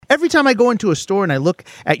Every time I go into a store and I look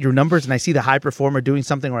at your numbers and I see the high performer doing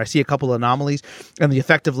something, or I see a couple of anomalies and the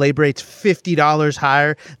effective labor rate's $50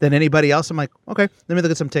 higher than anybody else, I'm like, okay, let me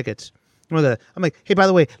look at some tickets. I'm like, hey, by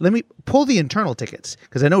the way, let me pull the internal tickets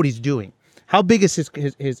because I know what he's doing. How big is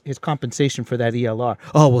his compensation for that ELR?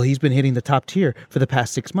 Oh, well, he's been hitting the top tier for the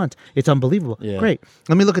past 6 months. It's unbelievable. Yeah. Great.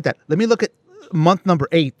 Let me look at that. Let me look at month number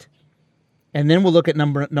 8. And then we'll look at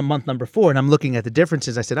month number 4, and I'm looking at the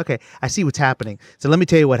differences. I said, okay, I see what's happening. So let me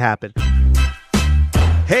tell you what happened.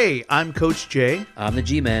 Hey, I'm Coach Jay. I'm the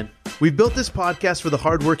G-Man. We've built this podcast for the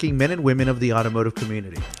hardworking men and women of the automotive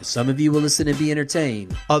community. Some of you will listen and be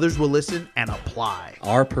entertained. Others will listen and apply.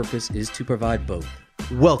 Our purpose is to provide both.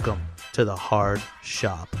 Welcome to the Hard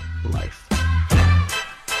Shop Life.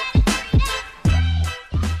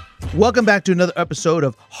 Welcome back to another episode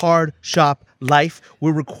of Hard Shop Life.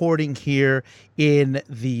 We're recording here in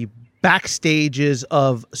the backstages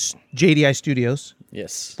of JDI Studios.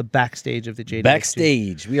 Yes. The backstage of the JDI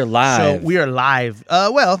Backstage. Studios. We are live. So we are live.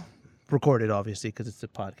 Well, recorded, obviously, because it's a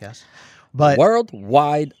podcast. But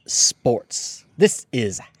Worldwide Sports. This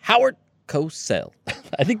is Howard Cosell.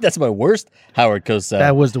 I think that's my worst Howard Cosell.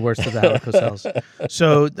 That was the worst of the Howard Cosells.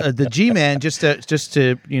 So the G-Man, just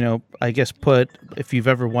to I guess put, if you've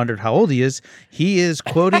ever wondered how old he is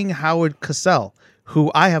quoting Howard Cosell, who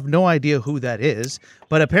I have no idea who that is,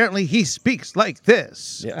 but apparently he speaks like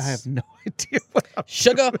this. Yes. I have no idea what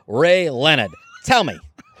Sugar Ray Leonard. Tell me,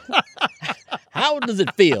 how does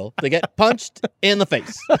it feel to get punched in the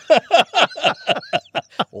face?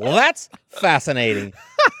 Well, that's fascinating.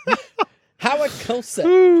 Howard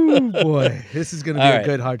Cosell. Oh boy, this is going to be a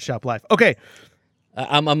good Hard Shop Life. Okay,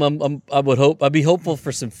 I'd be hopeful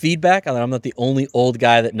for some feedback. I'm not the only old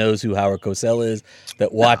guy that knows who Howard Cosell is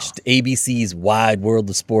that watched ABC's Wide World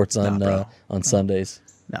of Sports on Sundays.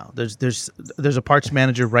 No, there's a parts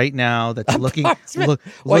manager right now that's looking.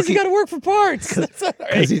 Why does he got to work for parts?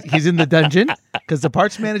 Because he's in the dungeon. Because the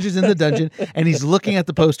parts manager's in the dungeon, and he's looking at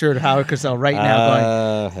the poster of Howard Cosell right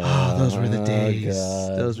now, going, "Oh, those were the days.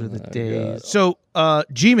 Those were the days." So,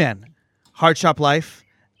 G-Man, Hard Shop Life.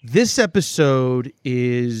 This episode's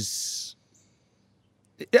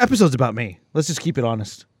about me. Let's just keep it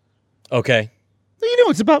honest. Okay.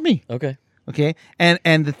 It's about me. Okay. Okay,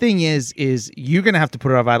 and the thing is you're gonna have to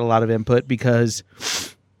put out a lot of input because,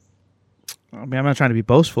 I mean, I'm not trying to be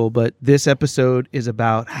boastful, but this episode is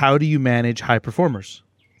about how do you manage high performers.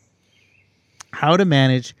 How to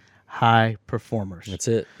manage high performers. That's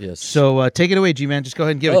it. Yes. So take it away, G-Man. Just go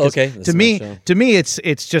ahead and give it. Okay. To me,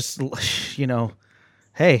 it's just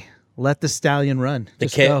hey, let the stallion run.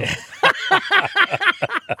 Just go.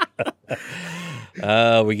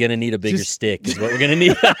 We're gonna need a bigger stick. Is what we're gonna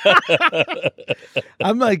need.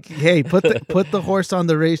 I'm like, hey, put the horse on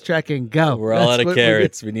the racetrack and go. We're all out of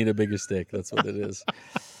carrots. We need a bigger stick. That's what it is.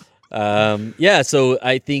 So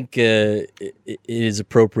I think it is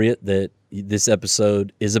appropriate that this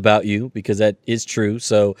episode is about you because that is true.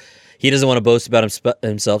 So he doesn't want to boast about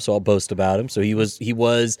himself, so I'll boast about him. So he was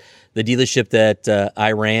the dealership that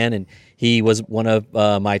I ran, and he was one of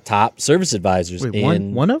my top service advisors. Wait,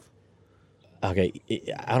 one of? Okay,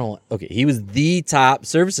 he was the top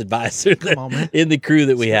service advisor in the crew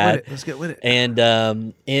that we had. Let's get with it. And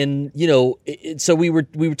so we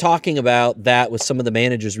were talking about that with some of the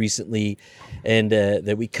managers recently, and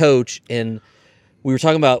that we coach, and we were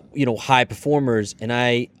talking about high performers, and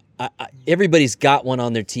I everybody's got one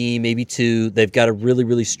on their team, maybe two. They've got a really,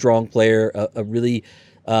 really strong player, a really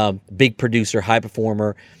big producer, high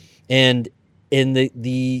performer, and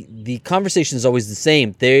the conversation is always the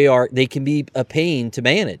same. They can be a pain to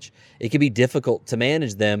manage. It can be difficult to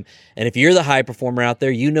manage them. And if you're the high performer out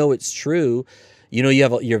there, it's true.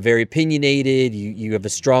 You're very opinionated. You have a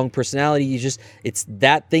strong personality. It's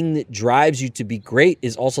that thing that drives you to be great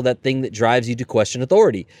is also that thing that drives you to question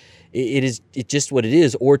authority. It's just what it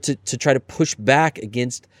is, or to try to push back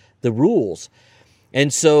against the rules.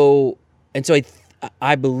 And so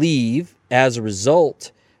I believe as a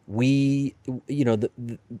result, we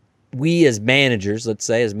as managers, let's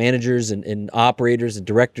say, as managers and operators and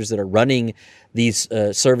directors that are running these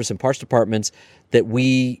service and parts departments, that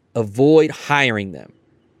we avoid hiring them.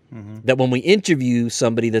 Mm-hmm. That when we interview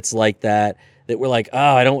somebody that's like that we're like,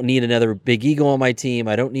 oh, I don't need another big ego on my team.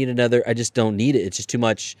 I just don't need it. It's just too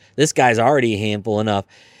much. This guy's already a handful enough.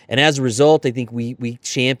 And as a result, I think we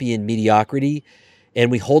champion mediocrity. And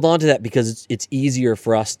we hold on to that because it's easier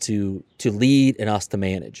for us to lead and us to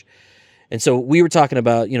manage. And so we were talking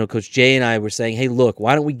about, Coach Jay and I were saying, hey, look,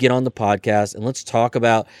 why don't we get on the podcast and let's talk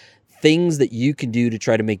about things that you can do to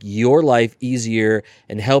try to make your life easier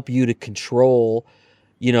and help you to control,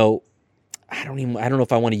 I don't know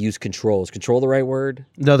if I want to use control. Is control the right word?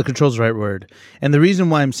 No, the control's the right word. And the reason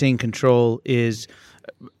why I'm saying control is,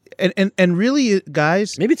 and really,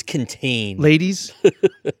 guys, Maybe it's contain. ladies,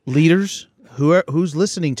 leaders, who's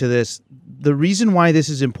listening to this, the reason why this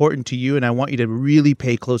is important to you, and I want you to really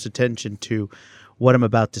pay close attention to what I'm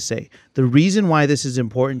about to say. The reason why this is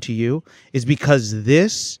important to you is because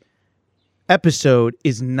this episode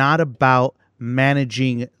is not about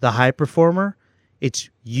managing the high performer. It's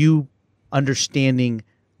you understanding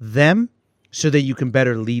them so that you can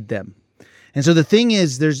better lead them. And so the thing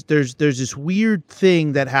is, there's this weird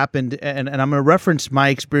thing that happened, and I'm going to reference my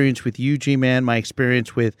experience with you, G-Man, my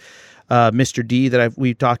experience with Mr. D that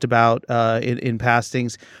we've talked about in past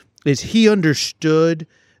things, is he understood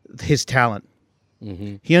his talent.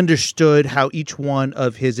 Mm-hmm. He understood how each one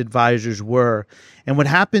of his advisors were. And what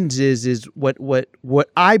happens is what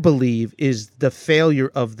I believe is the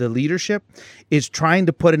failure of the leadership is trying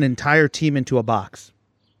to put an entire team into a box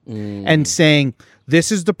and saying,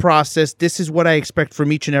 this is the process, this is what I expect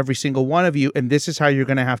from each and every single one of you, and this is how you're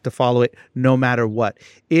going to have to follow it no matter what.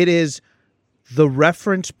 It is the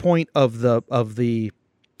reference point of the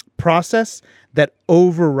process that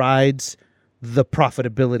overrides the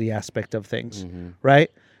profitability aspect of things,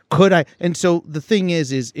 right? And so the thing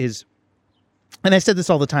is, and I said this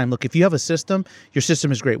all the time, look, if you have a system, your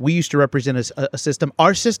system is great. We used to represent a system.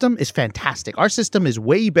 Our system is fantastic. Our system is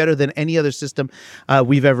way better than any other system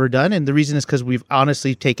we've ever done. And the reason is because we've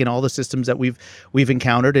honestly taken all the systems that we've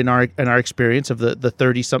encountered in our experience of the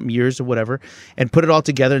 30-something years or whatever, and put it all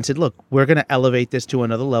together and said, look, we're going to elevate this to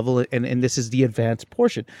another level, and this is the advanced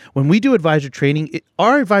portion. When we do advisor training,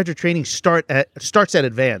 our advisor training starts at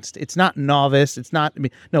advanced. It's not novice.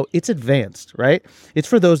 It's advanced, right? It's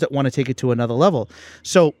for those that want to take it to another level.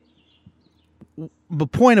 So the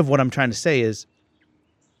point of what I'm trying to say is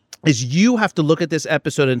you have to look at this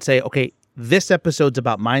episode and say, okay, this episode's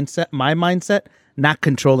about my mindset, not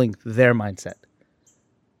controlling their mindset.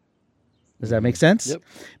 Does that make sense? Yep.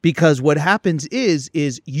 Because what happens is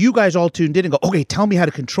you guys all tuned in and go, okay, tell me how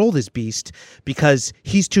to control this beast because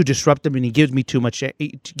he's too disruptive and he gives me too much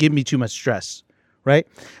stress. Right?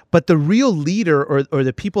 But the real leader or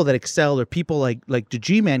the people that excel or people like the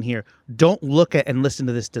G-Man here don't look at and listen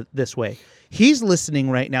to this way. He's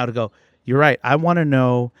listening right now to go, you're right. I want to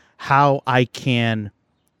know how I can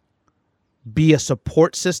be a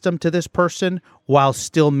support system to this person while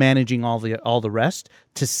still managing all the rest,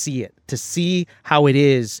 to see how it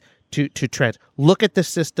is to look at the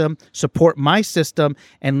system, support my system,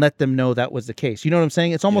 and let them know that was the case. You know what I'm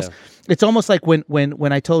saying? It's almost like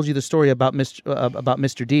when I told you the story about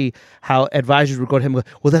Mr. D, how advisors would go to him and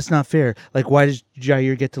go, well, that's not fair. Like, why does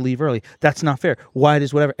Jair get to leave early? That's not fair. Why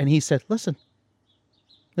does whatever? And he said, listen,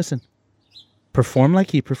 perform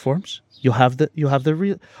like he performs. You'll have the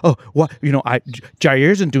real. Oh, what Jair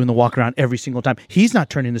isn't doing the walk around every single time. He's not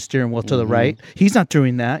turning the steering wheel to the right. He's not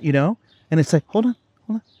doing that. And it's like, hold on.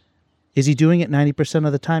 Is he doing it 90%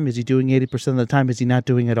 of the time? Is he doing 80% of the time? Is he not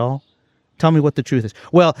doing it all? Tell me what the truth is.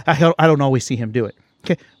 Well, I don't always see him do it.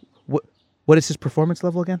 Okay, what is his performance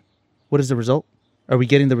level again? What is the result? Are we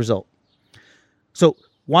getting the result? So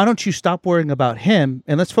why don't you stop worrying about him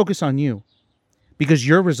and let's focus on you, because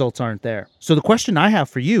your results aren't there. So the question I have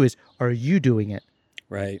for you is, are you doing it?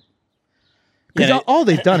 Right. Because all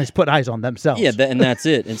they've done is put eyes on themselves. Yeah, and that's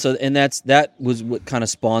it. And that was what kind of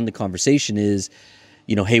spawned the conversation is,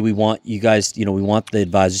 hey, we want you guys, we want the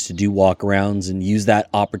advisors to do walk-arounds and use that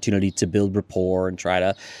opportunity to build rapport and try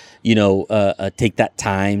to, take that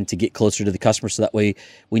time to get closer to the customer. So that way,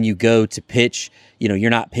 when you go to pitch, you're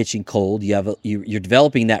not pitching cold. You're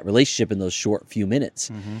developing that relationship in those short few minutes.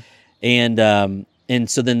 Mm-hmm. And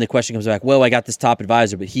so then the question comes back, well, I got this top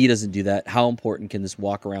advisor, but he doesn't do that. How important can this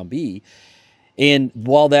walk-around be? And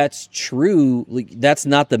while that's true, that's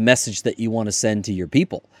not the message that you want to send to your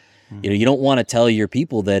people. You don't want to tell your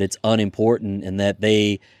people that it's unimportant and that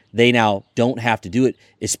they now don't have to do it,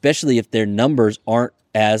 especially if their numbers aren't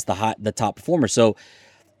as the top performer. So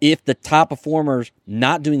if the top performer's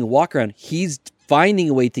not doing the walk around, he's finding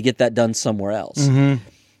a way to get that done somewhere else. Mm-hmm.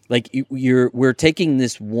 Like we're taking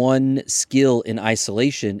this one skill in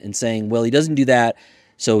isolation and saying, well, he doesn't do that,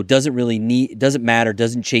 so it doesn't matter,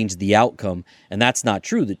 doesn't change the outcome. And that's not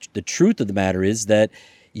true. The truth of the matter is that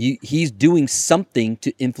he's doing something to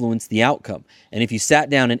influence the outcome. And if you sat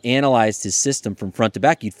down and analyzed his system from front to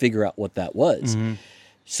back, you'd figure out what that was. Mm-hmm.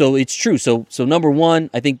 So it's true. So number one,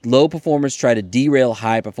 I think low performers try to derail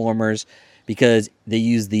high performers because they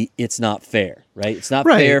use it's not fair, right? It's not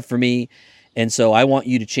fair for me. And so I want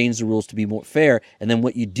you to change the rules to be more fair. And then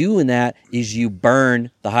what you do in that is you burn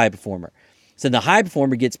the high performer. So the high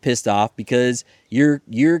performer gets pissed off because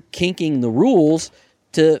you're kinking the rules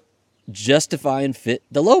to justify and fit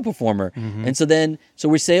the low performer. And so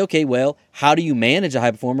we say, okay, well, how do you manage a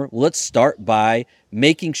high performer? Well, let's start by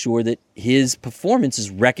making sure that his performance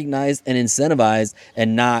is recognized and incentivized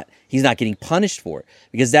and he's not getting punished for it.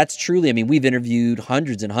 Because that's truly, I mean, we've interviewed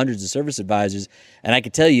hundreds and hundreds of service advisors, and I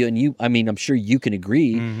can tell you, and I'm sure you can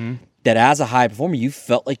agree, that as a high performer, you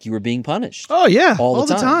felt like you were being punished. Oh yeah, all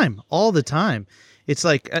the time. All the time. It's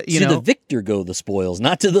like to the victor go the spoils,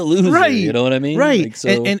 not to the loser. Right. You know what I mean? Right. Like,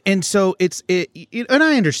 so, and so and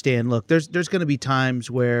I understand. Look, there's going to be times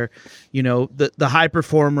where the high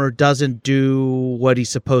performer doesn't do what he's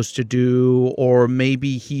supposed to do, or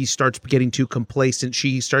maybe he starts getting too complacent.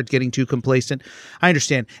 She starts getting too complacent. I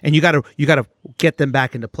understand, and you got to get them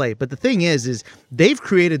back into play. But the thing is they've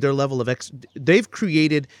created their level of they've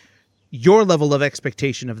created your level of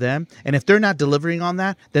expectation of them, and if they're not delivering on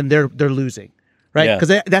that, then they're losing. Right, because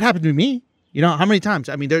that happened to me. You know how many times?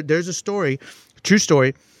 I mean, there's a story, true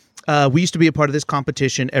story. We used to be a part of this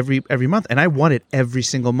competition every month, and I won it every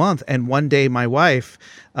single month. And one day, my wife,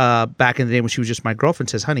 back in the day when she was just my girlfriend,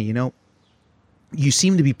 says, "Honey, you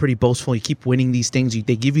seem to be pretty boastful. You keep winning these things.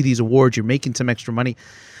 They give you these awards. You're making some extra money.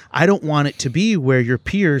 I don't want it to be where your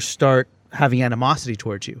peers start having animosity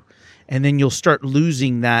towards you, and then you'll start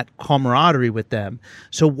losing that camaraderie with them.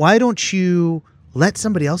 So why don't you let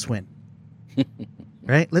somebody else win?"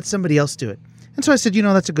 Right? Let somebody else do it. And so I said,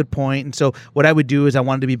 that's a good point. And so what I would do is I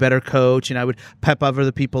wanted to be a better coach, and I would pep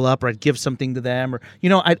other people up, or I'd give something to them, or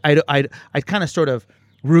I'd kind of sort of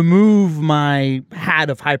remove my hat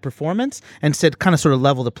of high performance and said, kind of sort of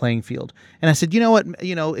level the playing field. And I said, you know what,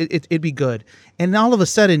 it'd be good. And all of a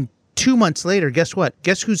sudden, 2 months later, guess what?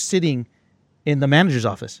 Guess who's sitting in the manager's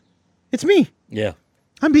office? It's me. Yeah.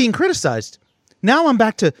 I'm being criticized. Now I'm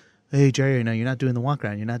back to, hey, Jerry, you're not doing the walk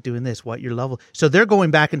around. You're not doing this. What your level? So they're going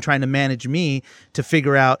back and trying to manage me to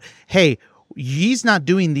figure out, hey, he's not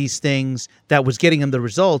doing these things that was getting him the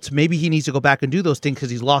results. Maybe he needs to go back and do those things because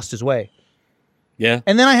he's lost his way. Yeah.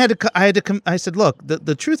 And then I said, look,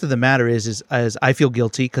 the truth of the matter is I feel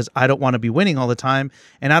guilty because I don't want to be winning all the time,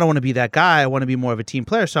 and I don't want to be that guy. I want to be more of a team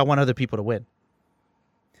player, so I want other people to win.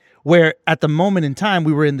 Where at the moment in time,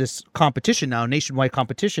 we were in this competition now, nationwide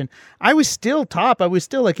competition, I was still top. I was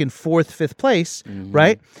still like in 4th, 5th place,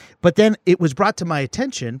 right? But then it was brought to my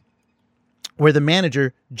attention where the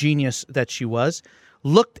manager, genius that she was,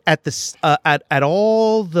 looked at this at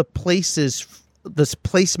all the places, this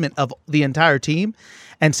placement of the entire team,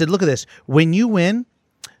 and said, look at this. When you win,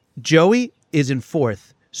 Joey is in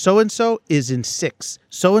 4th. So-and-so is in 6th.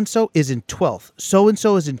 So-and-so is in 12th.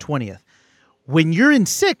 So-and-so is in 20th. When you're in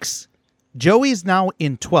 6th, Joey is now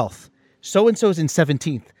in 12th. So-and-so is in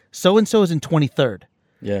 17th. So-and-so is in 23rd.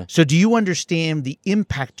 Yeah. So do you understand the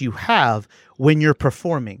impact you have when you're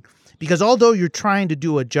performing? Because although you're trying to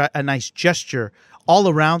do a nice gesture, all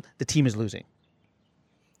around, the team is losing.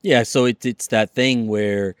 Yeah, so it's that thing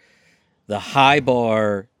where the high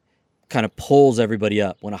bar kind of pulls everybody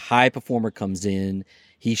up. When a high performer comes in,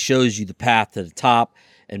 he shows you the path to the top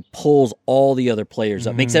and pulls all the other players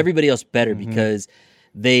up, makes everybody else better because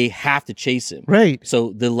they have to chase him. Right.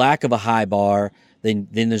 So the lack of a high bar, then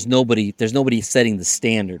there's nobody setting the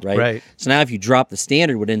standard, right? Right. So now if you drop the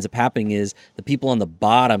standard, what ends up happening is the people on the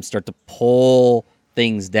bottom start to pull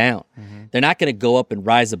things down. They're not going to go up and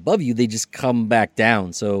rise above you. They just come back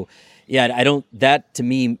down. So yeah, that to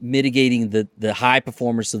me, mitigating the high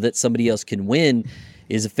performers so that somebody else can win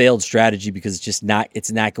is a failed strategy because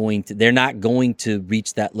they're not going to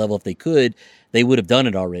reach that level. If they could, they would have done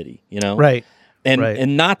it already, Right.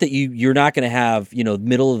 And not that you're not going to have,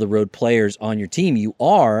 middle of the road players on your team. You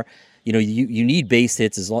are, you need base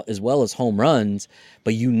hits as well as home runs,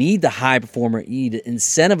 but you need the high performer. You need to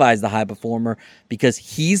incentivize the high performer because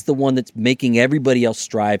he's the one that's making everybody else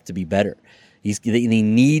strive to be better. They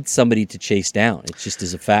need somebody to chase down. It just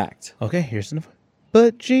is a fact. Okay, here's an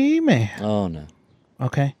but G-Man. Oh no.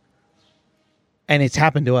 Okay. And it's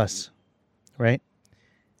happened to us, right?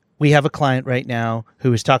 We have a client right now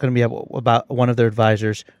who is talking to me about one of their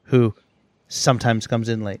advisors who sometimes comes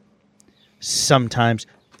in late. Sometimes,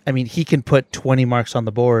 he can put 20 marks on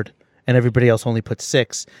the board and everybody else only puts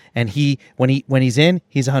 6. And when he's in,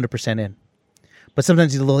 he's 100% in. But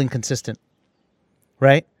sometimes he's a little inconsistent,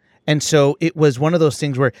 right? And so it was one of those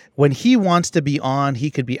things where when he wants to be on,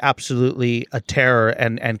 he could be absolutely a terror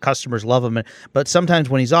and customers love him. But sometimes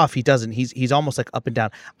when he's off, he doesn't. He's almost like up and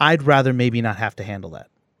down. I'd rather maybe not have to handle that.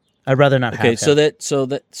 I'd rather not have Okay, him.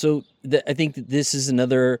 so I think that this is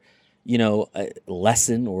another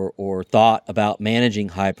lesson or thought about managing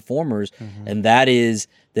high performers, and that is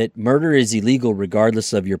that murder is illegal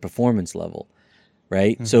regardless of your performance level,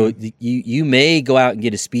 right? So you may go out and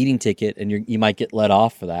get a speeding ticket, and you might get let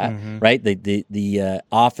off for that, right? The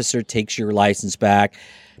officer takes your license back.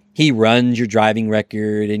 He runs your driving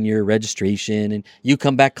record and your registration, and you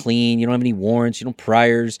come back clean. You don't have any warrants. You don't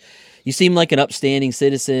priors. You seem like an upstanding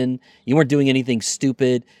citizen. You weren't doing anything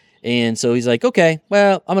stupid. And so he's like, okay,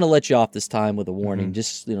 well, I'm going to let you off this time with a warning.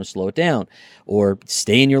 Just, slow it down or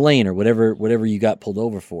stay in your lane or whatever you got pulled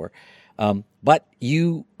over for. But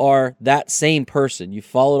you are that same person. You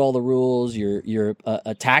followed all the rules. You're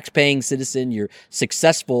a tax-paying citizen. You're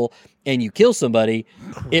successful, and you kill somebody.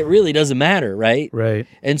 It really doesn't matter, right? Right.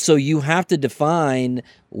 And so you have to define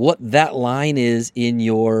what that line is in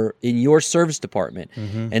your service department.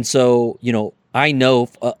 And so I know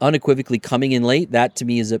unequivocally coming in late, that to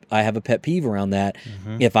me is I have a pet peeve around that.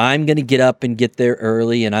 If I'm going to get up and get there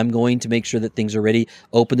early and I'm going to make sure that things are ready,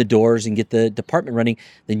 open the doors and get the department running,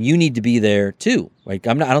 then you need to be there too. Like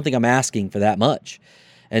I don't think I'm asking for that much.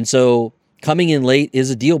 And so coming in late is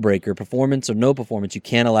a deal breaker, performance or no performance. You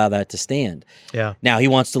can't allow that to stand. Yeah. Now he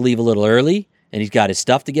wants to leave a little early and he's got his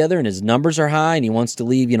stuff together and his numbers are high and he wants to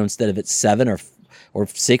leave, instead of at 7 or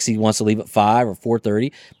 6, he wants to leave at 5 or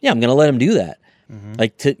 4:30. Yeah, I'm going to let him do that.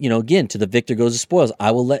 Like again, to the victor goes the spoils.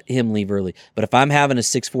 I will let him leave early. But if I'm having a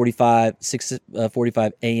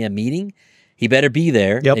 6:45 a.m. meeting, he better be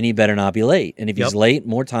there and he better not be late. And if he's late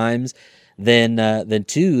more times than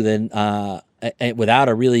 2, then without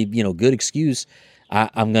a really good excuse,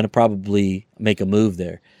 I'm going to probably make a move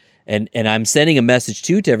there. And I'm sending a message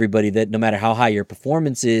to everybody that no matter how high your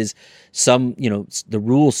performance is, the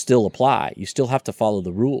rules still apply. You still have to follow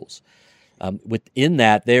the rules. Within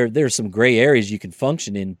that, there's some gray areas you can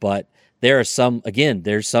function in, but there's some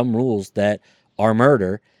rules that are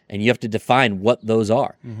murder, and you have to define what those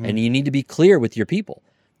are. And you need to be clear with your people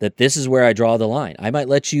that this is where I draw the line. I might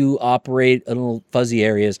let you operate in little fuzzy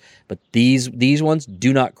areas, but these ones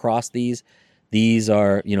do not cross these. These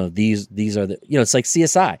are, these are the, it's like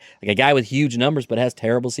CSI, like a guy with huge numbers but has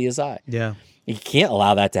terrible CSI. Yeah. You can't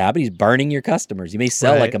allow that to happen. He's burning your customers. You may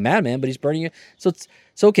sell like a madman, but he's burning you. So it's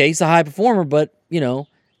okay. He's a high performer, but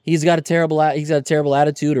he's got a terrible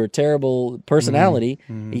attitude or a terrible personality.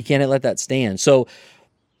 You can't let that stand. So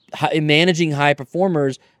in managing high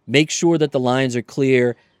performers, make sure that the lines are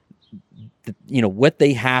clear. What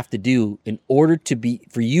they have to do in order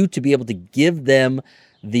for you to be able to give them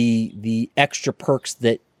the extra perks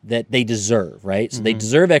that they deserve, right? So they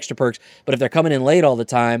deserve extra perks, but if they're coming in late all the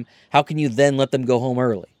time, how can you then let them go home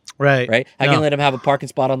early? Right. How can you let them have a parking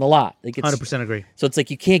spot on the lot? 100% agree. So it's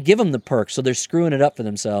like you can't give them the perks, so they're screwing it up for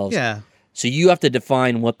themselves. Yeah. So you have to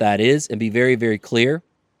define what that is and be very, very clear,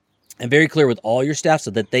 and very clear with all your staff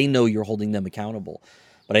so that they know you're holding them accountable.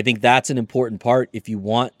 But I think that's an important part if you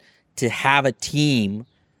want to have a team,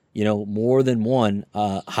 more than one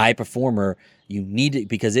high performer. You need it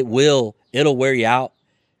because it'll wear you out.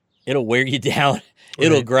 It'll wear you down.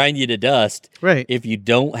 It'll grind you to dust. Right. If you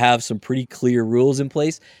don't have some pretty clear rules in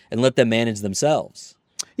place and let them manage themselves.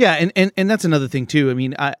 Yeah, and that's another thing too. I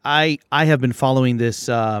mean, I have been following this,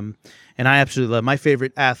 and I absolutely love my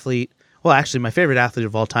favorite athlete. Well, actually, my favorite athlete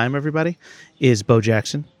of all time, everybody, is Bo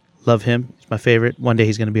Jackson. Love him. He's my favorite. One day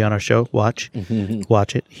he's going to be on our show. Watch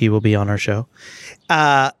it. He will be on our show.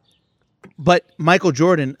 But Michael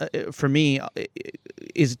Jordan, for me,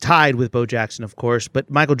 is tied with Bo Jackson, of course. But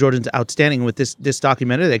Michael Jordan's outstanding with this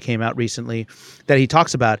documentary that came out recently that he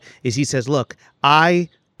talks about is he says, look, I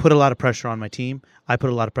put a lot of pressure on my team. I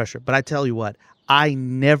put a lot of pressure. But I tell you what, I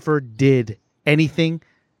never did anything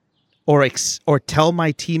or tell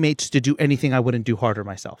my teammates to do anything I wouldn't do harder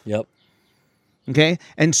myself. Yep. Okay?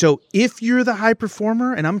 And so if you're the high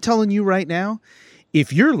performer, and I'm telling you right now,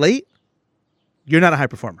 if you're late, you're not a high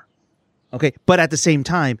performer. Okay, but at the same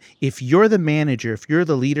time, if you're the manager, if you're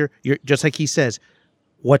the leader, you're just like he says,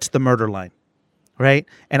 what's the murder line, right?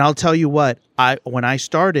 And I'll tell you what, when I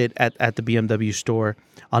started at the BMW store,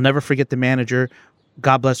 I'll never forget the manager.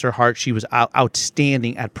 God bless her heart. She was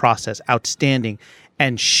outstanding at process, outstanding,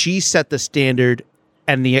 and she set the standard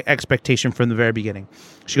and the expectation from the very beginning.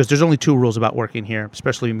 She goes, "There's only 2 rules about working here,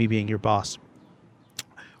 especially me being your boss.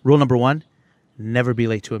 Rule number 1: never be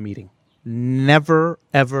late to a meeting." Never,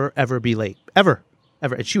 ever, ever be late. Ever.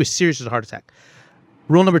 And she was serious as a heart attack.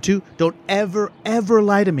 Rule number 2, don't ever, ever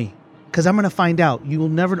lie to me because I'm going to find out. You will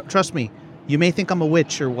never, trust me, you may think I'm a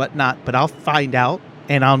witch or whatnot, but I'll find out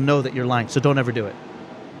and I'll know that you're lying. So don't ever do it.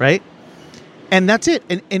 Right? And that's it.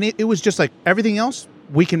 And it was just like everything else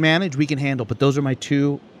we can manage, we can handle. But those are my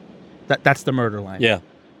 2, that's the murder line. Yeah.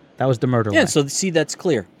 That was the murder line. Yeah, so see, that's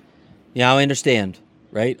clear. Yeah, I understand,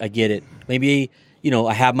 right? I get it. Maybe,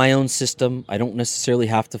 I have my own system. I don't necessarily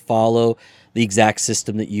have to follow the exact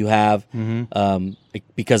system that you have,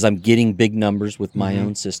 because I'm getting big numbers with my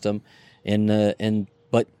own system,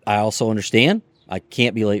 but I also understand I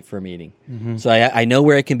can't be late for a meeting. So I know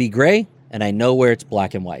where it can be gray, and I know where it's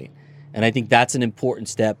black and white, and I think that's an important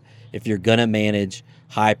step if you're gonna manage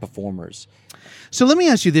high performers. So let me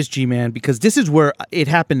ask you this, G-Man, because this is where it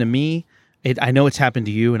happened to me. I know it's happened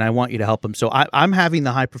to you, and I want you to help them. So I'm having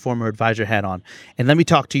the high performer advisor hat on, and let me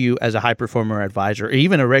talk to you as a high performer advisor, or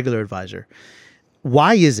even a regular advisor.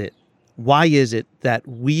 Why is it that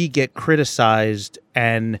we get criticized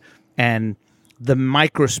and the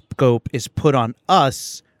microscope is put on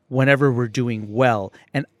us whenever we're doing well?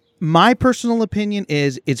 And my personal opinion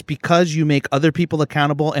is it's because you make other people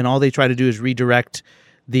accountable, and all they try to do is redirect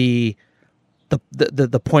the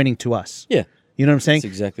pointing to us. Yeah. You know what I'm saying? That's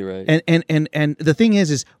exactly right. And the thing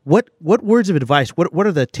is what words of advice, what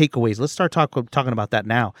are the takeaways? Let's start talking about that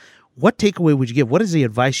now. What takeaway would you give? What is the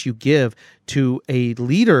advice you give to a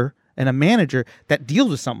leader and a manager that deals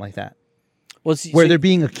with something like that? Well, where they're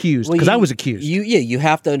being accused, because I was accused. You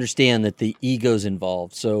have to understand that the ego's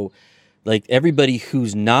involved. So, like, everybody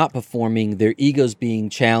who's not performing, their ego's being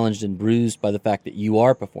challenged and bruised by the fact that you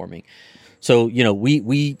are performing. So,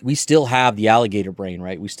 we still have the alligator brain,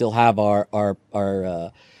 right? We still have our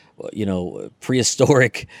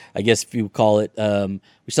prehistoric, I guess if you call it.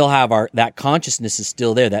 We still have that consciousness is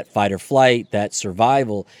still there, that fight or flight, that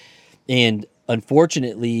survival. And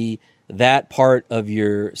unfortunately, that part of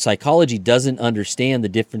your psychology doesn't understand the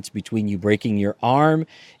difference between you breaking your arm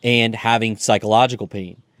and having psychological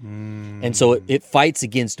pain. And so it fights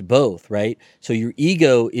against both, right? So your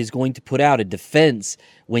ego is going to put out a defense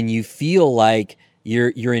when you feel like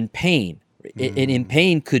you're in pain. And in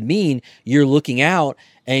pain could mean you're looking out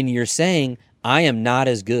and you're saying, I am not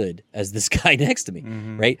as good as this guy next to me,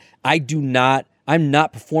 right? I'm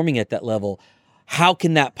not performing at that level. How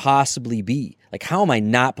can that possibly be? Like, how am I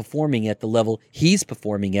not performing at the level he's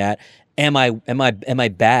performing at? Am I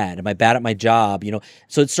bad? Am I bad at my job?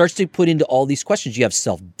 So it starts to put into all these questions. You have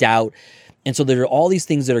self-doubt. And so there are all these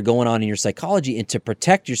things that are going on in your psychology. And to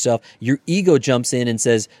protect yourself, your ego jumps in and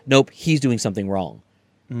says, nope, he's doing something wrong.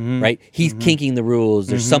 Right? He's kinking the rules.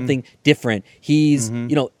 There's something different. He's,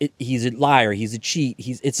 he's a liar. He's a cheat.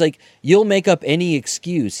 It's like you'll make up any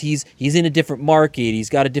excuse. He's in a different market. He's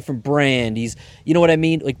got a different brand. You know what I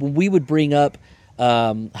mean? Like when we would bring up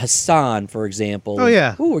Hassan, for example. Oh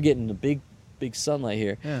yeah. Ooh, we're getting a big sunlight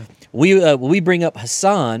here. Yeah. When we bring up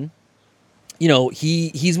Hassan,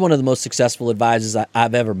 he's one of the most successful advisors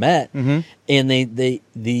I've ever met, and the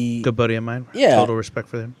good buddy of mine. Yeah, total respect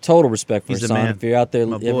for him. Total respect for He's Hassan. man. If you're out there,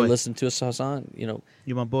 My ever boy. listen to us, Hassan, You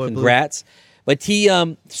my boy. congrats. But he,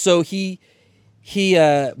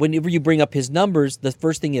 whenever you bring up his numbers, the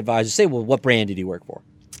first thing advisors say, well, what brand did he work for?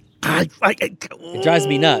 It drives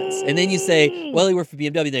me nuts. And then you say, well, he worked for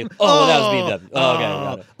BMW. Then, well, that was BMW. Oh,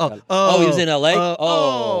 okay. Got it. He was in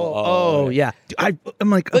LA? Yeah. I'm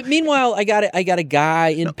like, But meanwhile, I got a guy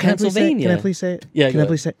in Pennsylvania. Can I please say it? Yeah, Can I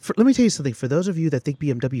please say it? Let me tell you something. For those of you that think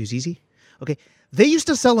BMW is easy, okay, they used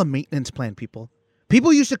to sell a maintenance plan, people.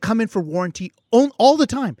 People used to come in for warranty all the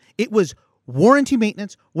time. It was warranty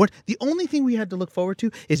maintenance. The only thing we had to look forward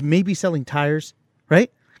to is maybe selling tires,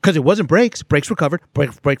 right? Because it wasn't brakes. Brakes were covered.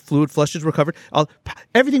 Brake fluid flushes were covered.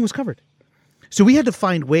 Everything was covered. So we had to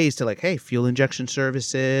find ways to fuel injection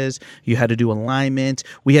services. You had to do alignment.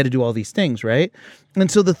 We had to do all these things, right? And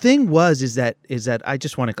so the thing is that I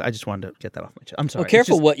just wanted to get that off my chest. I'm sorry. Well,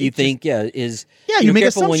 careful what you think. You make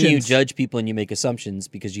careful when you assumptions. judge people and you make assumptions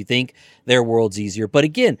because you think their world's easier. But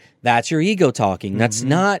again, that's your ego talking. That's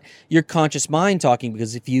not your conscious mind talking.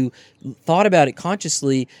 Because if you thought about it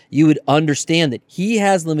consciously, you would understand that he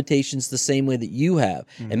has limitations the same way that you have,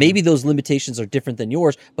 and maybe those limitations are different than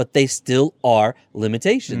yours, but they still are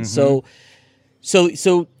limitations. So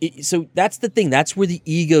that's the thing. That's where the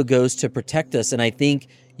ego goes to protect us. And I think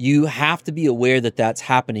you have to be aware that that's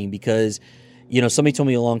happening because, somebody told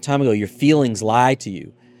me a long time ago, your feelings lie to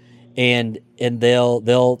you, and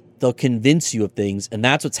they'll convince you of things. And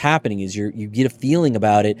that's what's happening is you get a feeling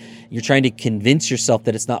about it. You're trying to convince yourself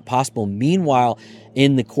that it's not possible. Meanwhile,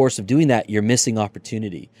 in the course of doing that, you're missing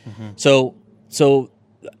opportunity. So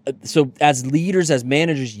as leaders, as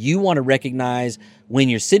managers, you want to recognize when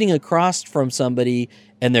you're sitting across from somebody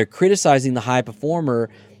and they're criticizing the high performer,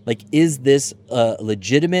 like, is this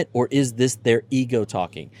legitimate or is this their ego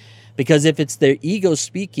talking? Because if it's their ego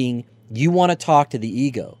speaking, you want to talk to the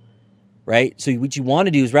ego, right? So what you want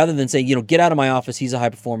to do is rather than saying, get out of my office, he's a high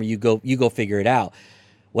performer, you go figure it out.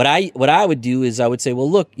 what I would do is I would say, well,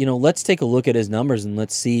 look, let's take a look at his numbers and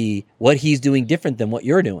let's see what he's doing different than what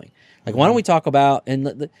you're doing. Like, why don't we talk about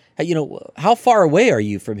how far away are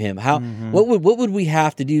you from him? What would we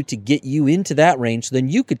have to do to get you into that range so then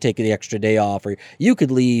you could take the extra day off, or you could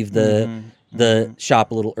leave the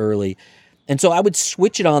shop a little early. And so I would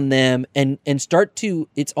switch it on them and start to,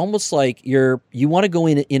 it's almost like you want to go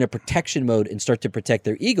in a protection mode and start to protect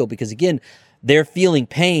their ego, because again, they're feeling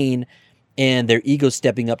pain and their ego's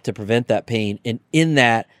stepping up to prevent that pain. And in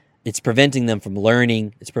that, it's preventing them from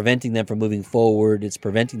learning. It's preventing them from moving forward. It's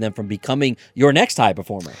preventing them from becoming your next high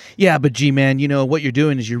performer. Yeah, but G-Man, what you're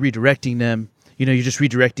doing is you're redirecting them. You're just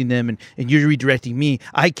redirecting them, and you're redirecting me.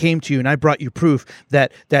 I came to you and I brought you proof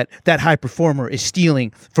that high performer is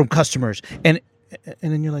stealing from customers, and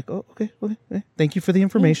then you're like, oh, okay, thank you for the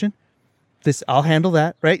information. I'll handle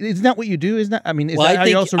that, right? Isn't that what you do? Isn't that? I mean, is that how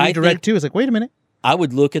you also redirect too? It's like, wait a minute. I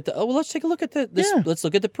would look at let's take a look at this. Yeah. Let's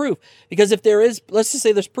look at the proof, because if there is, let's just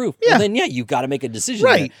say there's proof, well, then you got to make a decision.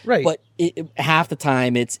 Right. But half the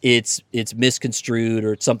time it's misconstrued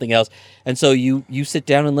or it's something else, and so you sit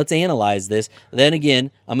down and let's analyze this. Then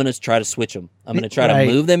again, I'm going to try to switch them. I'm going to try to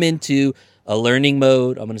move them into a learning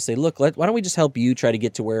mode. I'm going to say, look, why don't we just help you try to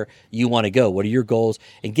get to where you want to go? What are your goals?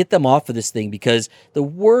 And get them off of this thing, because the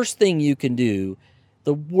worst thing you can do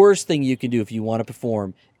if you want to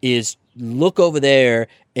perform is look over there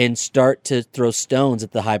and start to throw stones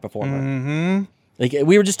at the high performer. Mm-hmm. Like,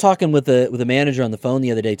 we were just talking with a manager on the phone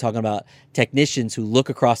the other day, talking about technicians who look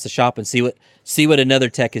across the shop and see what another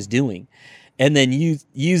tech is doing, and then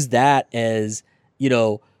use that as,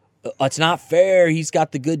 it's not fair. He's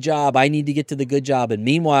got the good job. I need to get to the good job. And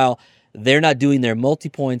meanwhile, they're not doing their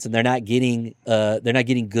multi-points, and they're not getting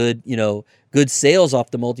good, good sales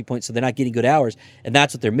off the multi-point, so they're not getting good hours, and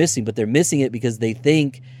that's what they're missing. But they're missing it because they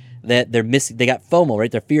think that they got FOMO,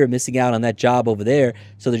 right? Their fear of missing out on that job over there,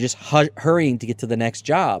 so they're just hurrying to get to the next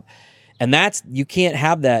job. And you can't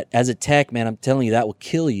have that as a tech, man. I'm telling you, that will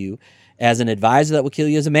kill you. As an advisor, that will kill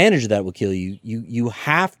you. As a manager, that will kill you. You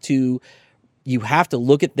have to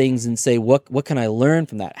look at things and say, what can I learn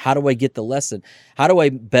from that? How do I get the lesson? How do I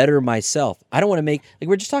better myself? I don't want to make, like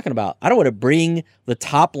we're just talking about, I don't want to bring the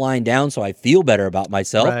top line down so I feel better about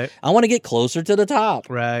myself. Right. I want to get closer to the top.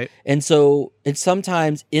 Right. And so it's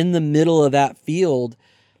sometimes in the middle of that field,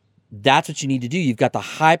 that's what you need to do. You've got the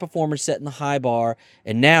high performer setting the high bar,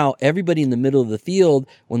 and now everybody in the middle of the field,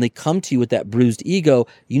 when they come to you with that bruised ego,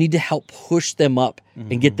 you need to help push them up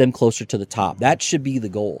and get them closer to the top. That should be the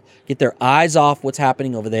goal. Get their eyes off what's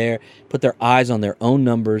happening over there, put their eyes on their own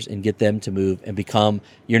numbers, and get them to move and become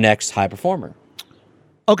your next high performer.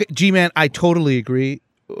 Okay, G-Man, I totally agree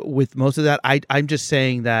with most of that. I'm just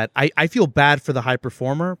saying that I feel bad for the high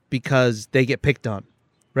performer because they get picked on,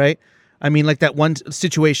 right? I mean, like that one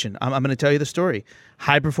situation. I'm going to tell you the story.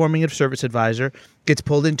 High-performing service advisor gets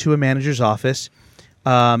pulled into a manager's office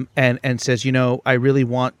and says, I really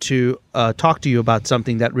want to talk to you about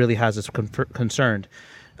something that really has us concerned.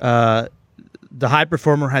 The high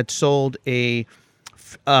performer had sold a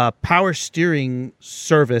power steering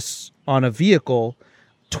service on a vehicle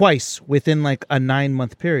twice within like a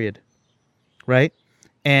 9-month period, right?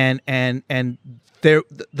 And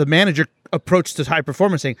the manager approached this high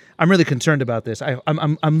performer saying, I'm really concerned about this.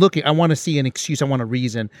 I'm looking, I want to see an excuse. I want a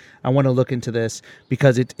reason. I want to look into this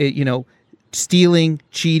because it stealing,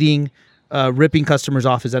 cheating, ripping customers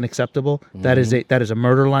off is unacceptable. Mm-hmm. That is a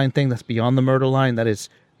murder line thing. That's beyond the murder line. That is,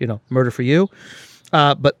 murder for you.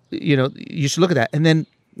 But you should look at that. And then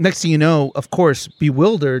next thing you know, of course,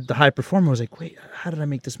 bewildered, the high performer was like, wait, how did I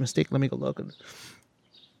make this mistake? Let me go look.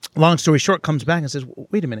 Long story short, comes back and says,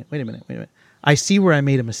 wait a minute. I see where I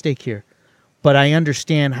made a mistake here. But I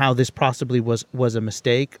understand how this possibly was a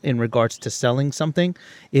mistake in regards to selling something.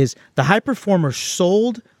 Is the high performer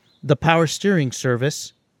sold the power steering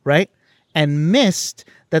service, right? And missed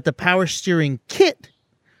that the power steering kit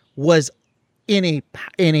was in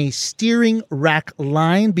a steering rack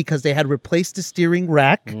line because they had replaced the steering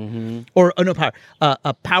rack,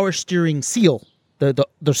 a power steering seal,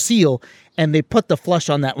 the seal, and they put the flush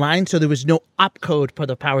on that line, so there was no opcode for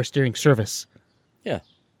the power steering service. Yeah.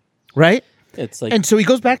 Right? It's like, and so he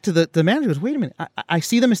goes back to the manager and goes, wait a minute, I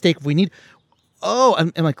see the mistake. If we need,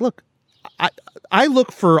 I'm like, look, I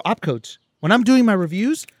look for opcodes. When I'm doing my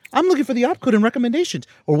reviews, I'm looking for the opcode and recommendations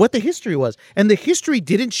or what the history was. And the history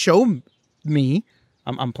didn't show me,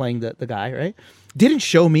 I'm playing the guy, right? Didn't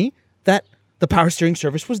show me that the power steering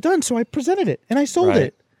service was done. So I presented it and I sold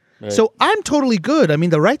it. Right. So I'm totally good. I mean,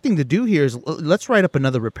 the right thing to do here is let's write up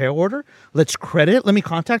another repair order. Let's credit it. Let me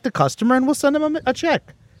contact the customer and we'll send them a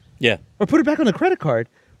check. Yeah. Or put it back on the credit card.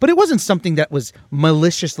 but it wasn't something that was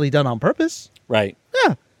maliciously done on purpose. Right.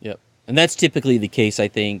 Yeah. Yep. And that's typically the case, I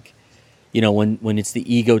think, when it's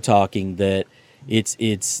the ego talking, that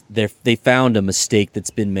they found a mistake that's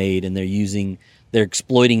been made, and they're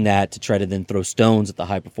exploiting that to try to then throw stones at the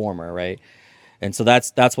high performer, right? And so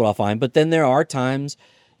that's what I'll find. But then there are times,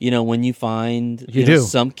 when you find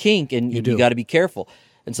some kink, and you got to be careful.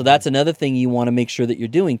 And so that's another thing you want to make sure that you're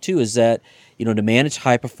doing too, is that, to manage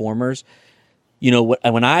high performers,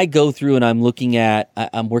 when I go through and I'm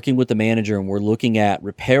working with the manager, and we're looking at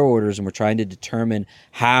repair orders, and we're trying to determine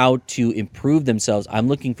how to improve themselves, I'm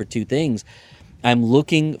looking for two things. I'm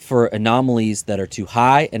looking for anomalies that are too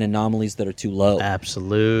high and anomalies that are too low.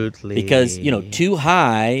 Absolutely. Because, too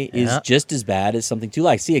high is just as bad as something too low.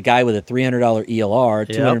 I see a guy with a $300 ELR,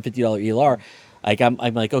 $250 ELR.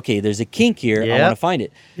 I'm like, okay, there's a kink here. I want to find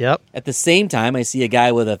it. Yep. At the same time, I see a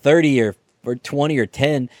guy with a 30 or 20 or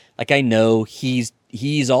 10. Like, I know he's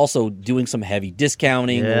also doing some heavy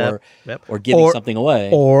discounting or giving something away.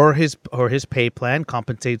 Or his pay plan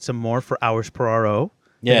compensates him more for hours per RO.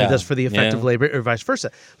 Than it does for the effective labor, or vice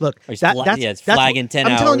versa. Look, it's flagging 10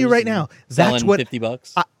 hours. I'm telling you right now, that's what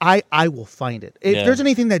 $50. I will find it. If there's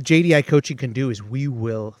anything that JDI coaching can do, is we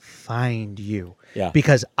will find you. Yeah.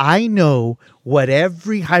 Because I know what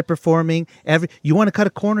every high performing, you want to cut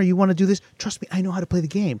a corner, you want to do this. Trust me, I know how to play the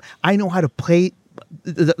game. I know how to play.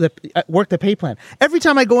 Work the pay plan. Every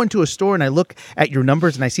time I go into a store and I look at your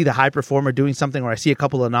numbers and I see the high performer doing something, or I see a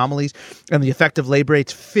couple of anomalies and the effective labor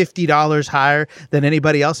rate's $50 higher than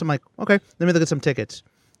anybody else, I'm like, okay, let me look at some tickets.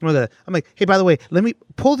 I'm like, hey, by the way, let me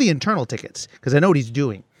pull the internal tickets, because I know what he's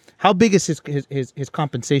doing. How big is his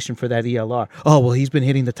compensation for that ELR? Oh, well, he's been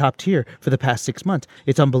hitting the top tier for the past 6 months.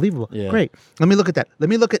 It's unbelievable. Yeah. Great. Let me look at that. Let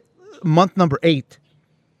me look at month number 8.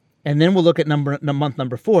 And then we'll look at month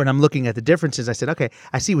number 4, and I'm looking at the differences. I said, okay,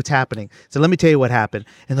 I see what's happening. So let me tell you what happened.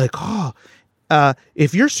 And they're like,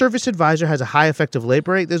 if your service advisor has a high effective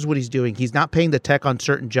labor rate, this is what he's doing. He's not paying the tech on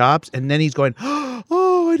certain jobs, and then he's going,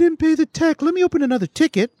 oh, I didn't pay the tech. Let me open another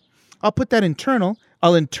ticket. I'll put that internal.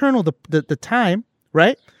 I'll internal the time,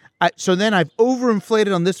 right? So then I've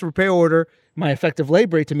overinflated on this repair order my effective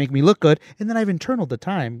labor rate to make me look good, and then I've internaled the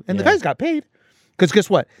time, and the guy's got paid. Because guess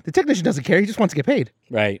what? The technician doesn't care. He just wants to get paid.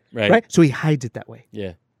 Right. So he hides it that way.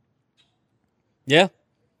 Yeah.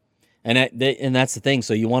 And that's the thing.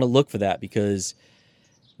 So you want to look for that, because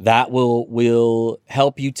that will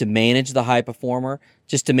help you to manage the high performer,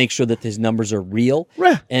 just to make sure that his numbers are real.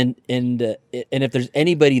 Right. And if there's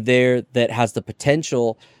anybody there that has the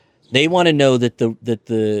potential, they want to know that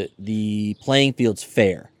the playing field's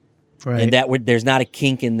fair. Right. And that there's not a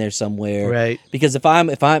kink in there somewhere. Right. Because if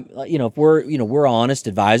we're honest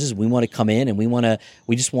advisors, we want to come in and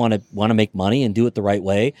we just want to make money and do it the right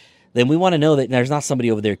way, then we want to know that there's not somebody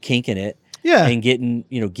over there kinking it. Yeah. And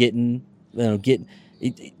getting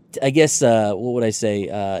I guess what would I say?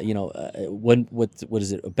 What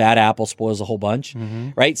is it? A bad apple spoils a whole bunch,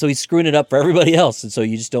 right? So he's screwing it up for everybody else, and so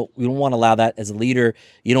we don't want to allow that as a leader.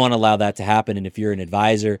 You don't want to allow that to happen. And if you're an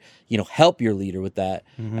advisor, help your leader with that.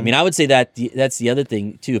 I mean, I would say that that's the other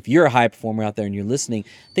thing too. If you're a high performer out there and you're listening,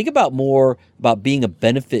 think more about being a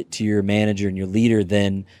benefit to your manager and your leader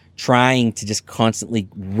than trying to just constantly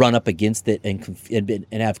run up against it and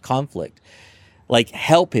have conflict. Like,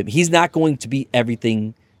 help him. He's not going to be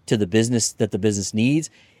everything to the business that the business needs.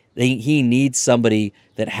 He needs somebody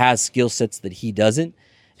that has skill sets that he doesn't.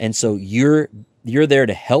 And so you're there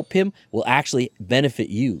to help him, will actually benefit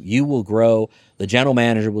you. You will grow. The general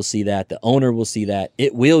manager will see that. The owner will see that.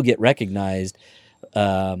 It will get recognized,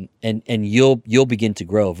 and you'll begin to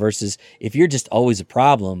grow. Versus if you're just always a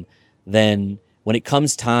problem, then when it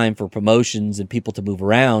comes time for promotions and people to move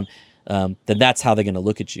around, then that's how they're going to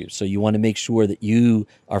look at you. So you want to make sure that you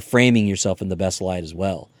are framing yourself in the best light as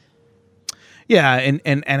well. Yeah,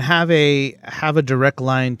 and have a direct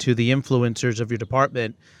line to the influencers of your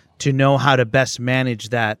department to know how to best manage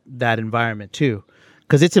that environment too,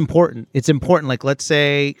 because it's important. It's important. Like, let's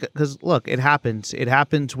say, because look, it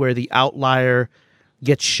happens where the outlier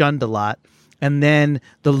gets shunned a lot. And then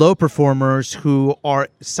the low performers, who are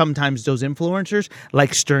sometimes those influencers,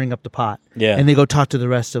 like stirring up the pot. Yeah. And they go talk to the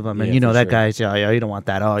rest of them. And, that sure. guy's, you don't want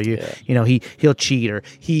that. Oh, he'll cheat, or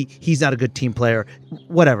he's not a good team player.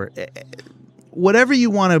 Whatever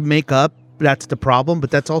you want to make up, that's the problem.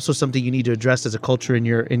 But that's also something you need to address as a culture in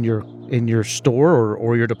your store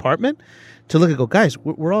or your department, to look and go, guys,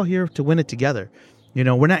 we're all here to win it together.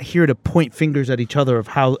 We're not here to point fingers at each other of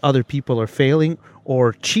how other people are failing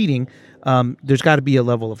or cheating. There's got to be a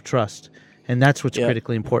level of trust, and that's what's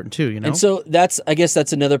critically important too. And so I guess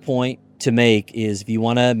that's another point to make, is if you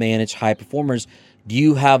want to manage high performers, do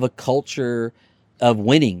you have a culture of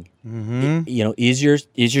winning. Mm-hmm. Is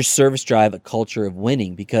your service drive a culture of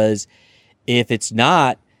winning? Because if it's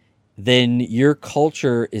not, then your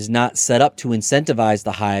culture is not set up to incentivize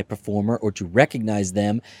the high performer or to recognize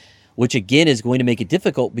them, which again is going to make it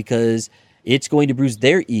difficult because it's going to bruise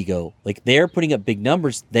their ego. Like, they're putting up big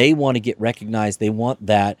numbers. They want to get recognized. They want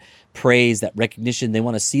that praise, that recognition. They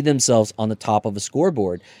want to see themselves on the top of a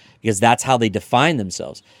scoreboard because that's how they define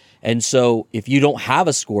themselves. And so if you don't have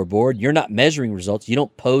a scoreboard, you're not measuring results. You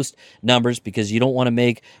don't post numbers because you don't want to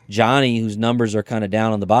make Johnny, whose numbers are kind of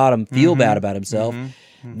down on the bottom, feel bad about himself.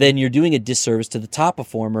 Then you're doing a disservice to the top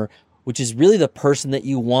performer, which is really the person that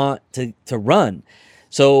you want to run.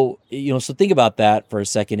 So, so think about that for a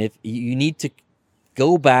second. If you need to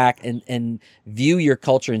go back and view your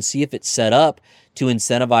culture and see if it's set up to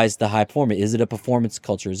incentivize the high performer. Is it a performance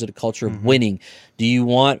culture? Is it a culture of winning? Do you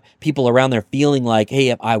want people around there feeling like, hey,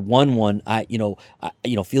 if I won one,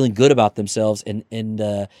 feeling good about themselves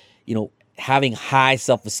and having high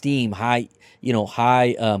self-esteem, high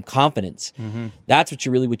confidence. That's what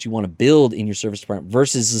you want to build in your service department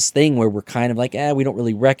versus this thing where we're kind of like, we don't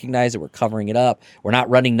really recognize it. We're covering it up. We're not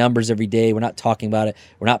running numbers every day. We're not talking about it.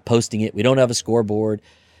 We're not posting it. We don't have a scoreboard.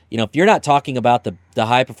 If you're not talking about the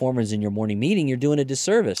high performers in your morning meeting, you're doing a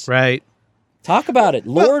disservice. Right. Talk about it.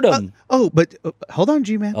 Lord them. But hold on,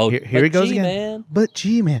 G-Man. Oh, here he goes again. G-Man. But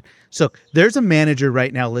G-Man. So there's a manager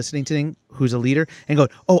right now listening to him who's a leader and going,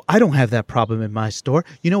 I don't have that problem in my store.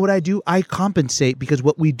 You know what I do? I compensate because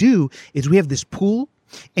what we do is we have this pool,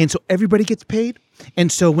 and so everybody gets paid.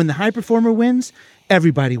 And so when the high performer wins,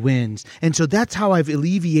 everybody wins. And so that's how I've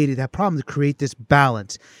alleviated that problem to create this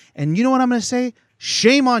balance. And you know what I'm going to say?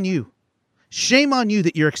 Shame on you. Shame on you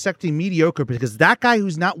that you're accepting mediocre because that guy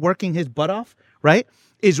who's not working his butt off, right,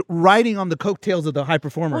 is riding on the coattails of the high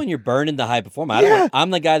performer. And you're burning the high performer.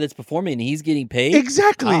 I'm the guy that's performing and he's getting paid.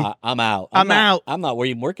 Exactly. I'm out. I'm out. I'm not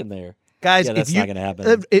even working there. Guys, that's not going to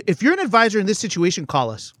happen. If you're an advisor in this situation,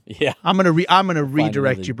 call us. Yeah. I'm gonna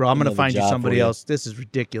redirect you, bro. I'm gonna find you somebody else. This is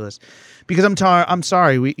ridiculous. Because I'm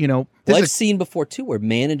sorry. I've seen before too where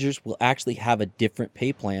managers will actually have a different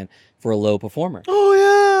pay plan for a low performer. Oh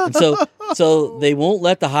yeah. And so they won't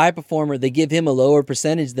let the high performer. They give him a lower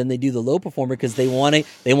percentage than they do the low performer because they want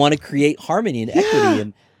to create harmony and equity.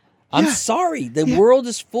 And I'm sorry, the world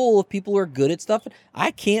is full of people who are good at stuff.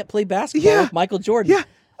 I can't play basketball with Michael Jordan. Yeah.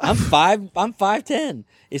 I'm 5'10".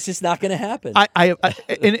 It's just not going to happen.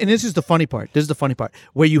 And this is the funny part. This is the funny part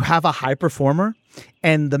where you have a high performer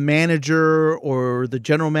and the manager or the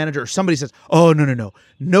general manager or somebody says, "Oh, no.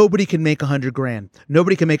 Nobody can make $100,000.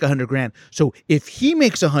 Nobody can make $100,000. So if he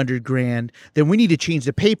makes $100,000, then we need to change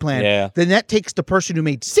the pay plan." Yeah. Then that takes the person who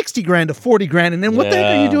made $60,000 to $40,000. And then what the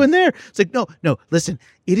heck are you doing there? It's like, no, listen,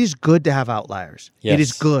 it is good to have outliers. Yes. It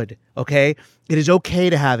is good. Okay. It is okay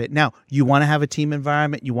to have it. Now, you want to have a team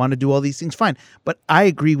environment, you want to do all these things, fine. But I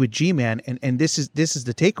agree with G-Man, and this is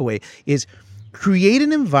the takeaway, is create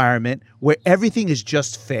an environment where everything is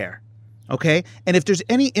just fair. Okay? And if there's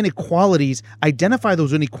any inequalities, identify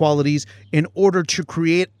those inequalities in order to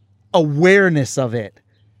create awareness of it.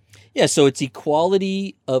 Yeah, so it's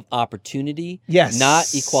equality of opportunity, not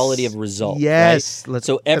equality of result. Yes. Right?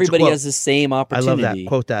 So everybody has the same opportunity. I love that.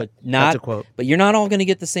 Quote that. That's a quote. But you're not all going to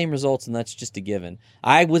get the same results, and that's just a given.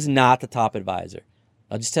 I was not the top advisor.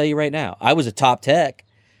 I'll just tell you right now. I was a top tech,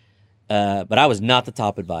 but I was not the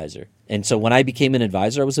top advisor. And so when I became an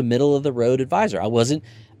advisor, I was a middle-of-the-road advisor. I wasn't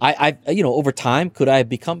 – over time, could I have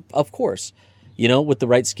become – of course. With the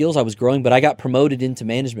right skills, I was growing, but I got promoted into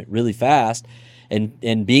management really fast.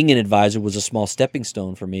 And being an advisor was a small stepping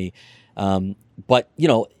stone for me. But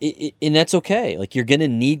and that's okay. Like, you're going to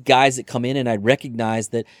need guys that come in, and I recognize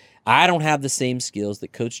that I don't have the same skills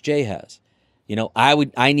that Coach Jay has.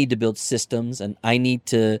 I need to build systems, and I need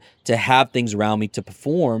to have things around me to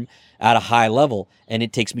perform at a high level, and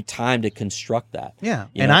it takes me time to construct that. Yeah,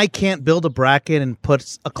 I can't build a bracket and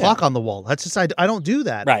put a clock on the wall. That's just I don't do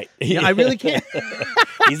that. Right. I really can't.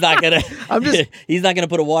 He's not gonna. He's not gonna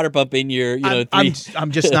put a water pump in your. I'm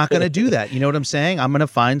just not gonna do that. You know what I'm saying? I'm gonna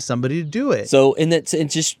find somebody to do it. So and that's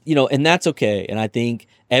okay. And I think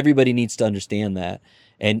everybody needs to understand that.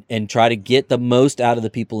 And try to get the most out of the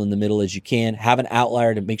people in the middle as you can. Have an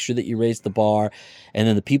outlier to make sure that you raise the bar. And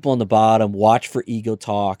then the people on the bottom, watch for ego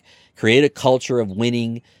talk. Create a culture of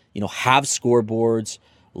winning. Have scoreboards.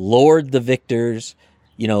 Lord the victors.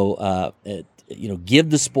 Give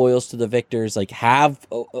the spoils to the victors. Like, have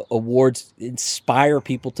awards. Inspire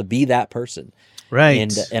people to be that person.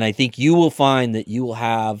 Right. And I think you will find that you will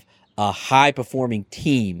have a high-performing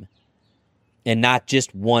team. And not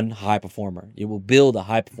just one high performer. It will build a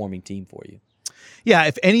high-performing team for you. Yeah,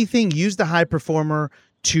 if anything, use the high performer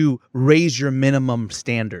to raise your minimum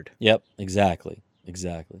standard. Yep. Exactly.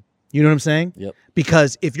 You know what I'm saying? Yep.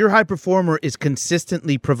 Because if your high performer is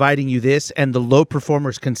consistently providing you this, and the low performer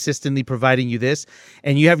is consistently providing you this,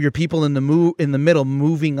 and you have your people in the middle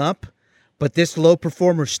moving up, but this low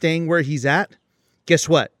performer staying where he's at, guess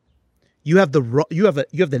what? You have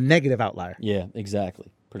the negative outlier. Yeah. Exactly.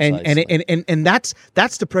 Precisely. And that's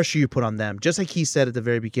the pressure you put on them. Just like he said at the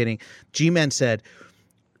very beginning, G-Man said,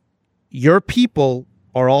 your people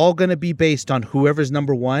are all going to be based on whoever's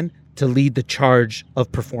number one to lead the charge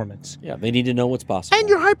of performance. Yeah, they need to know what's possible. And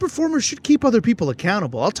your high performers should keep other people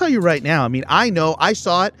accountable. I'll tell you right now. I mean, I know, I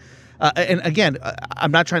saw it. And again,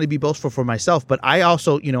 I'm not trying to be boastful for myself, but I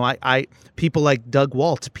also, I people like Doug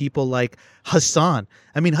Waltz, people like Hassan.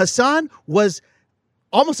 I mean, Hassan was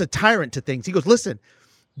almost a tyrant to things. He goes, listen,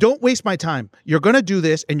 don't waste my time. You're going to do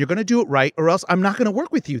this and you're going to do it right, or else I'm not going to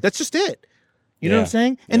work with you. That's just it. You know what I'm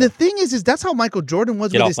saying? And the thing is that's how Michael Jordan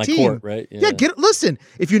was with his team. Court, right? Yeah, listen,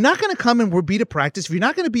 if you're not going to come and be to practice, if you're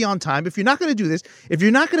not going to be on time, if you're not going to do this, if you're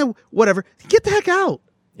not going to whatever, get the heck out.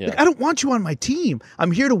 Yeah. Like, I don't want you on my team.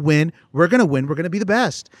 I'm here to win. We're going to win. We're going to be the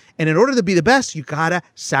best. And in order to be the best, you got to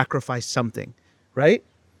sacrifice something, right?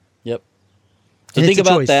 Yep. So think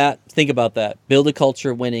about that. Think about that. Build a culture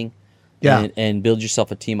of winning. Yeah. And build yourself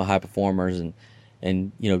a team of high performers,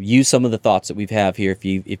 and use some of the thoughts that we have here.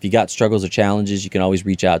 If you got struggles or challenges, you can always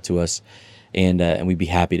reach out to us, and we'd be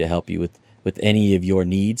happy to help you with any of your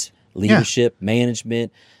needs: leadership,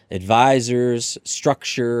 management, advisors,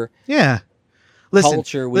 structure. Yeah.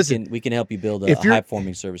 Culture. We can help you build a high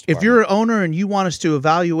performing service department. If you're an owner and you want us to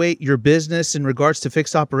evaluate your business in regards to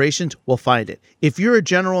fixed operations, we'll find it. If you're a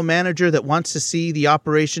general manager that wants to see the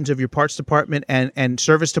operations of your parts department and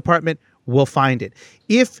service department, we'll find it.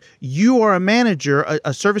 If you are a manager,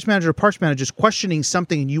 a service manager, a parts manager, just questioning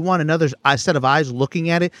something and you want another set of eyes looking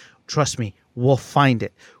at it, trust me, we'll find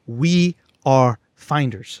it. We are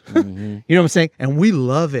finders. Mm-hmm. You know what I'm saying? And we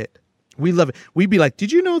love it. We love it. We'd be like,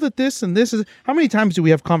 did you know that this and this is... How many times do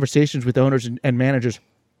we have conversations with owners and managers,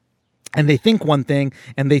 and they think one thing,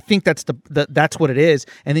 and they think that's that's what it is,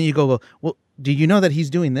 and then you go, well, do you know that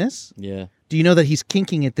he's doing this? Yeah. Do you know that he's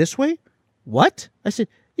kinking it this way? What? I said,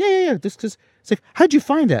 yeah. This, cause it's like, how'd you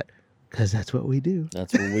find that? Because that's what we do.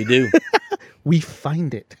 That's what we do. We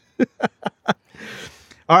find it.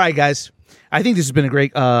 All right, guys. I think this has been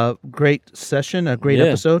a great session, a great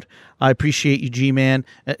episode. I appreciate you, G-Man.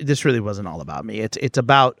 This really wasn't all about me. It's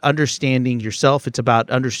about understanding yourself. It's about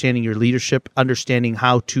understanding your leadership, understanding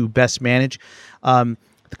how to best manage.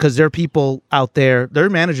 Because there are people out there, there are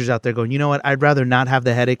managers out there going, you know what? I'd rather not have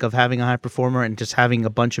the headache of having a high performer and just having a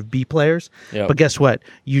bunch of B players. Yep. But guess what?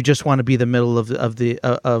 You just want to be the middle you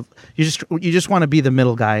just want to be the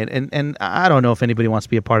middle guy. And I don't know if anybody wants to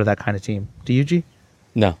be a part of that kind of team. Do you, G?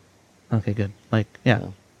 No. Okay, good.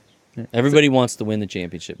 No. Everybody wants to win the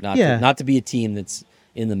championship, not to be a team that's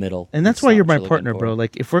in the middle. And that's why you're my partner, bro.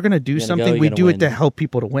 Like, if we're gonna do something, we do it to help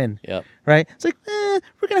people to win. Yep. Right? It's like,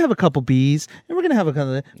 we're gonna have a couple B's and we're gonna have a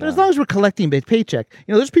couple, but as long as we're collecting a paycheck,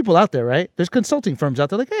 there's people out there, right? There's consulting firms out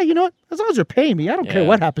there, like, hey, you know what? As long as they're paying me, I don't care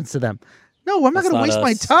what happens to them. No, I'm not going to waste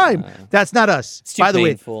my time. That's not us. It's too By the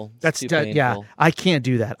painful. way, that's I can't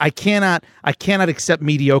do that. I cannot accept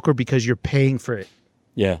mediocre because you're paying for it.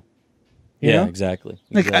 Yeah. You know? Exactly.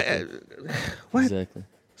 Like, what? Exactly.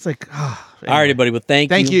 It's like, anyway. All right, everybody. Well, thank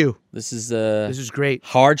you. Thank you. This is great.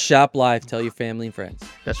 Hard Shop Life. Tell your family and friends.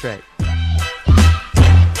 That's right.